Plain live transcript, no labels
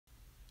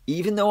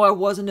even though I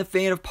wasn't a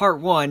fan of part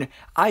 1,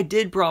 I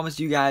did promise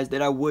you guys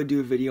that I would do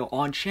a video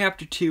on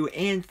chapter 2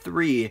 and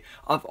 3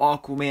 of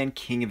Aquaman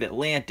King of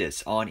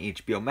Atlantis on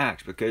HBO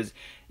Max because,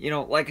 you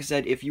know, like I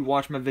said, if you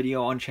watch my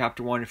video on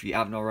chapter 1, if you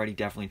haven't already,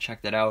 definitely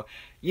check that out.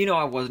 You know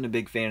I wasn't a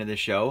big fan of the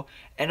show,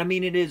 and I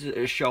mean, it is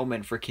a show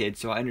meant for kids,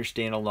 so I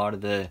understand a lot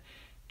of the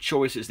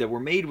choices that were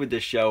made with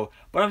this show,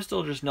 but I'm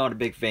still just not a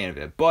big fan of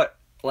it. But,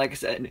 like I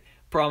said,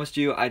 promised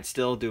you I'd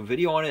still do a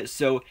video on it,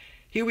 so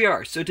here we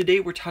are. So today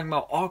we're talking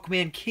about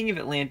Aquaman King of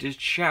Atlantis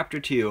Chapter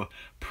 2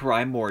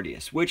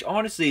 Primordius, which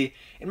honestly,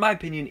 in my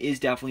opinion, is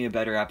definitely a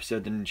better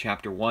episode than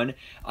Chapter 1.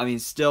 I mean,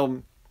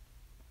 still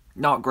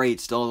not great,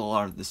 still a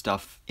lot of the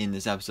stuff in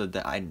this episode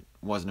that I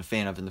wasn't a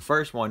fan of in the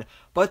first one,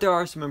 but there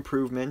are some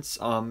improvements,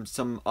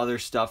 some other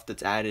stuff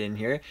that's added in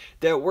here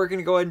that we're going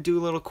to go ahead and do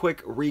a little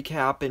quick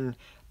recap and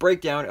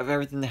breakdown of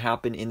everything that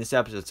happened in this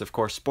episode. So of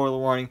course, spoiler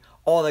warning,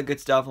 all that good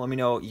stuff. Let me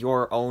know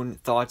your own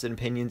thoughts and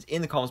opinions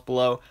in the comments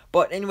below.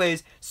 But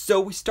anyways, so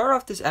we start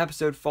off this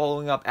episode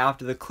following up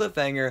after the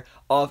cliffhanger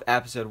of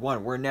episode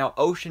 1, where now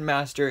Ocean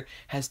Master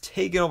has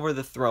taken over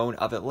the throne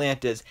of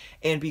Atlantis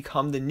and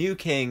become the new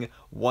king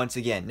once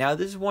again. Now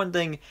this is one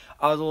thing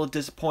I was a little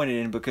disappointed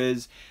in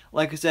because,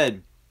 like I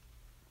said,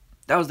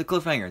 that was the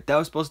cliffhanger. That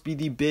was supposed to be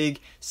the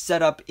big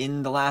setup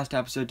in the last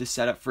episode to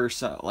set up for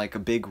like a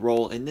big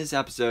role in this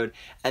episode,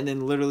 and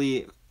then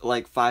literally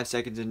like 5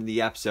 seconds into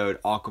the episode,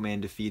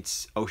 Aquaman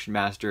defeats Ocean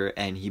Master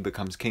and he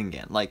becomes king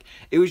again. Like,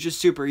 it was just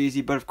super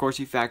easy, but of course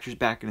he factors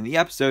back into the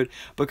episode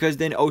because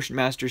then Ocean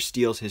Master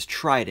steals his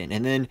trident,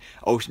 and then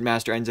Ocean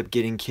Master ends up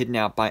getting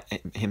kidnapped by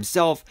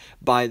himself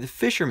by the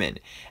fisherman.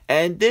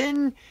 And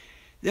then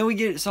we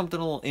get something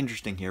a little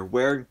interesting here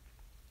where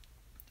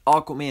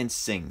Aquaman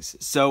sings.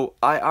 So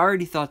I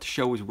already thought the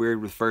show was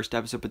weird with the first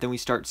episode, but then we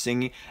start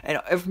singing,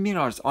 and if I'm being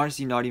honest,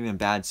 honestly not even a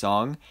bad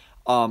song.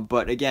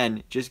 But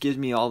again, just gives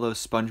me all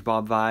those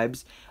SpongeBob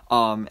vibes.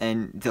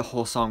 And the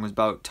whole song was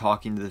about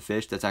talking to the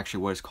fish. That's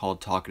actually what it's called,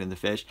 Talking to the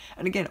Fish.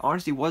 And again,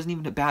 honestly, it wasn't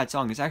even a bad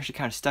song. It's actually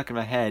kind of stuck in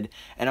my head,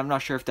 and I'm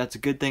not sure if that's a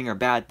good thing or a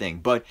bad thing.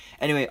 But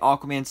anyway,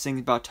 Aquaman sings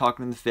about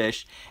talking to the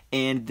fish,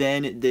 and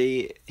then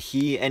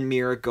he and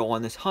Mira go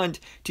on this hunt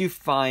to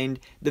find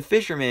the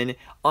fisherman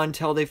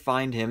until they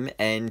find him,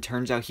 and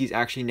turns out he's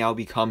actually now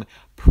become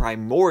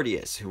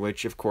Primordius,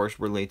 which of course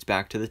relates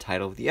back to the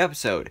title of the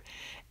episode.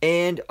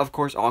 And of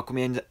course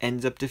Aquaman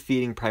ends up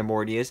defeating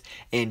Primordius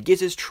and gets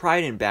his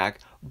trident back,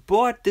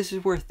 but this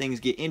is where things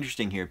get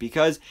interesting here,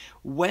 because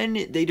when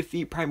they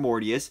defeat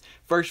Primordius,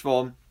 first of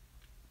all,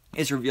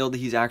 it's revealed that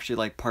he's actually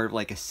like part of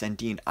like a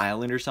sentient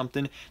island or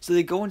something. So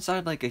they go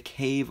inside like a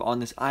cave on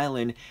this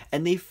island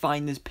and they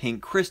find this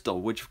pink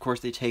crystal, which of course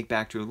they take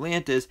back to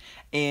Atlantis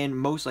and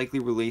most likely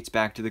relates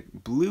back to the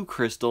blue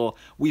crystal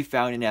we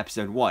found in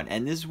episode 1.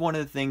 And this is one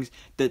of the things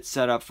that's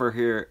set up for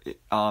here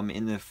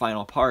in the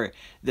final part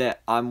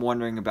that I'm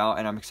wondering about,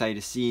 and I'm excited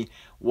to see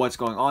what's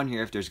going on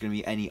here, if there's going to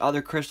be any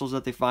other crystals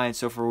that they find.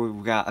 So far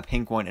we've got a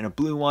pink one and a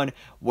blue one.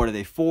 What are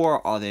they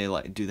for? Are they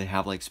like, do they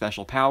have like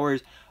special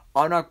powers?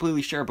 I'm not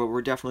completely sure, but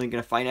we're definitely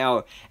going to find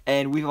out.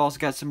 And we've also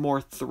got some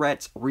more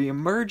threats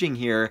re-emerging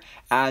here,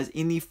 as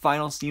in the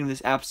final scene of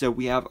this episode,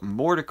 we have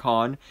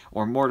Mordecon,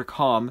 or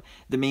Mordecom,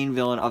 the main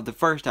villain of the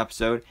first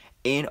episode,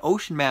 and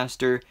Ocean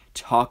Master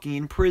talking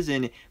in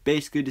prison,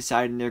 basically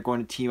deciding they're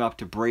going to team up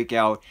to break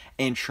out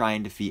and try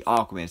and defeat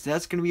Aquaman. So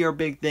that's going to be our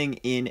big thing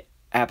in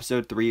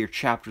episode 3 or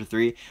chapter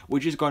 3,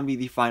 which is going to be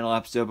the final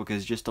episode because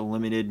it's just a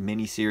limited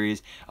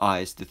mini-series.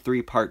 It's the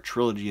 3-part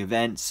trilogy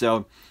event.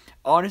 So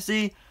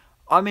honestly,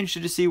 I'm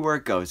interested to see where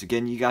it goes.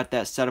 Again, you got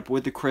that setup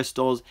with the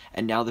crystals,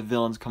 and now the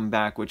villains come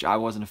back, which I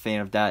wasn't a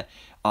fan of that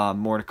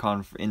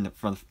Mordecon in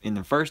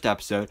the first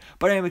episode.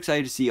 But I am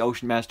excited to see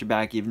Ocean Master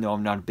back, even though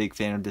I'm not a big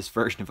fan of this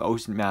version of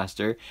Ocean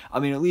Master. I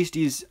mean, at least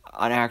he's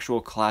an actual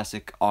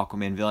classic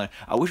Aquaman villain.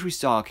 I wish we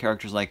saw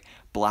characters like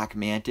Black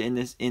Manta in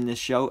this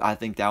show. I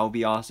think that would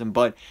be awesome.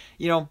 But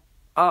you know,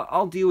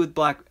 I'll deal with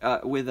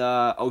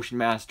Ocean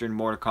Master and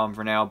Mordecom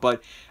for now.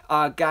 But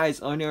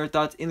guys, let me know your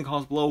thoughts in the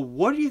comments below.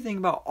 What do you think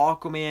about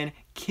Aquaman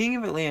King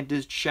of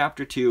Atlantis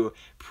Chapter 2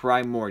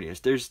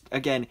 Primordius? There's,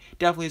 again,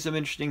 definitely some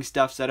interesting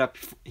stuff set up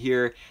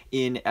here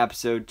in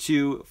episode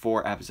 2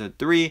 for episode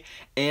 3,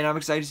 and I'm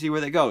excited to see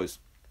where that goes.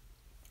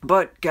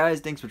 But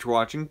guys, thanks so much for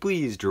watching.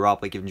 Please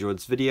drop a like if you enjoyed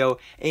this video,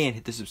 and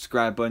hit the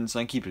subscribe button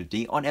so I can keep it up to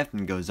date on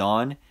everything that goes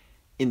on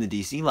in the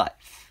DC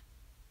life.